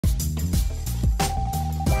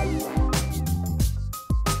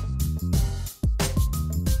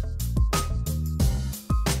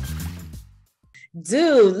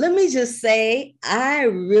Dude, let me just say, I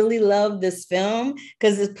really love this film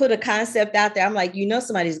because it's put a concept out there. I'm like,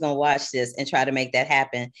 somebody's going to watch this and try to make that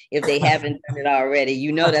happen if they haven't done it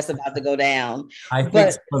already. That's about to go down. I think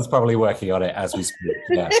But someone's probably working on it as we speak.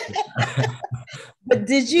 Yeah. but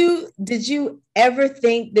did you ever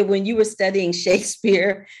think that when you were studying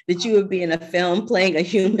Shakespeare that you would be in a film playing a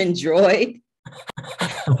human droid?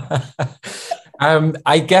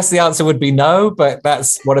 I guess the answer would be no, but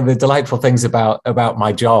that's one of the delightful things about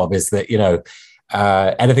my job is that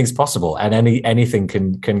anything's possible and anything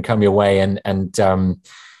can come your way and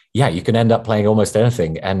yeah, you can end up playing almost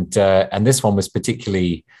anything and this one was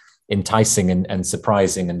particularly enticing and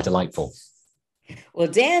surprising and delightful. Well,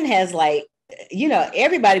 Dan has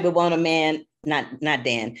everybody would want a man. Not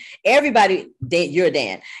Dan. You're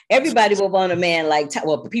Dan. Everybody will want a man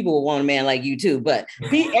people will want a man like you too, but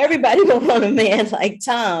everybody will want a man like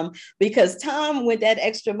Tom because Tom went that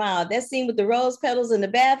extra mile. That scene with the rose petals in the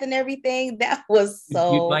bath and everything, that was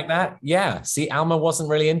so. You'd like that? Yeah. See, Alma wasn't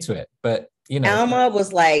really into it, but Alma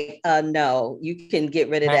was like, no, you can get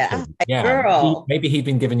rid of that. I was like, yeah, girl. maybe he'd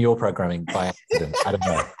been given your programming by accident. I don't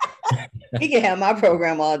know. He can have my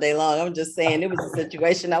program all day long. I'm just saying it was a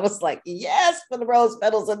situation. I was like, yes, for the rose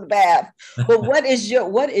petals in the bath. But what is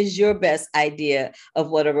your best idea of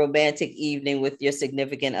what a romantic evening with your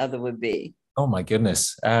significant other would be? Oh my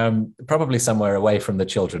goodness. Probably somewhere away from the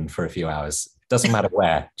children for a few hours. Doesn't matter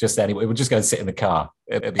where, just anyway. We'll just go and sit in the car.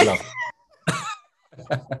 It'd be lovely.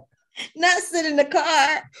 Not sit in the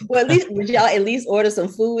car. Well, at least would y'all at least order some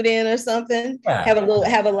food in or something? Yeah. Have a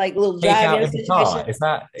little drive-in situation. Is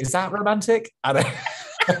that romantic? I don't.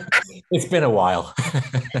 It's been a while.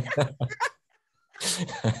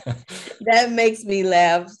 That makes me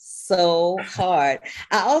laugh so hard.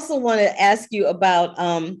 I also want to ask you about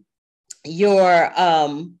you're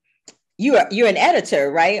an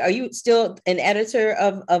editor, right? Are you still an editor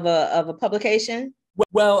of a publication?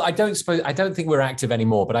 Well, I don't think we're active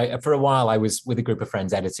anymore, but for a while I was with a group of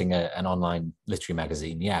friends editing an online literary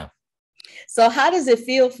magazine. Yeah. So how does it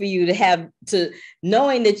feel for you to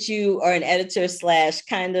knowing that you are an editor /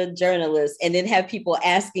 kind of journalist and then have people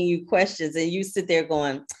asking you questions and you sit there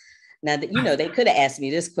going, now that they could have asked me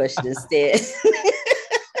this question instead.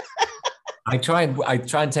 I try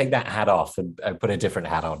and take that hat off and put a different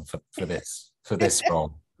hat on for this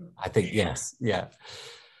role. I think yes. Yeah.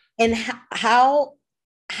 And how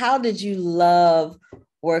did you love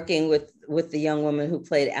working with the young woman who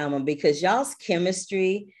played Alma? Because y'all's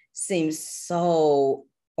chemistry seems so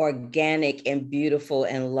organic and beautiful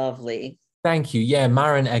and lovely. Thank you. Yeah,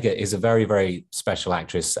 Maren Eggert is a very, very special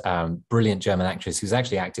actress, brilliant German actress who's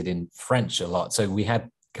actually acted in French a lot. So we had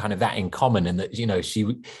kind of that in common in that,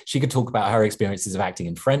 she could talk about her experiences of acting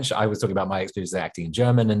in French. I was talking about my experience of acting in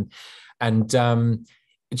German and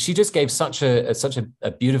she just gave such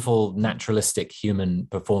a beautiful, naturalistic human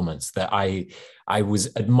performance that I was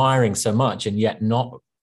admiring so much, and yet not,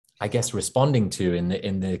 I guess, responding to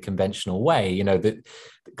in the conventional way. That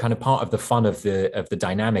kind of part of the fun of the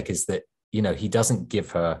dynamic is that he doesn't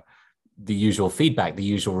give her the usual feedback, the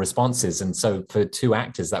usual responses, and so for two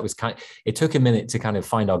actors, that was it took a minute to kind of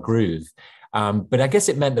find our groove. But I guess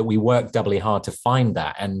it meant that we worked doubly hard to find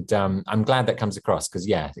that. And I'm glad that comes across because,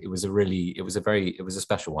 yeah, it was a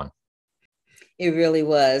special one. It really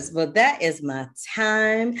was. Well, that is my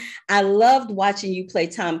time. I loved watching you play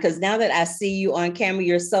Tom because now that I see you on camera,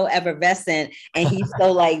 you're so effervescent and he's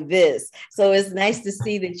so like this. So it's nice to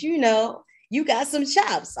see that, you got some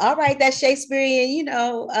chops. All right, that Shakespearean,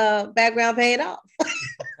 background paid off.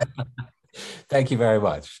 Thank you very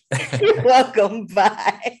much. You're welcome.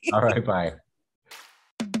 Bye. All right, bye.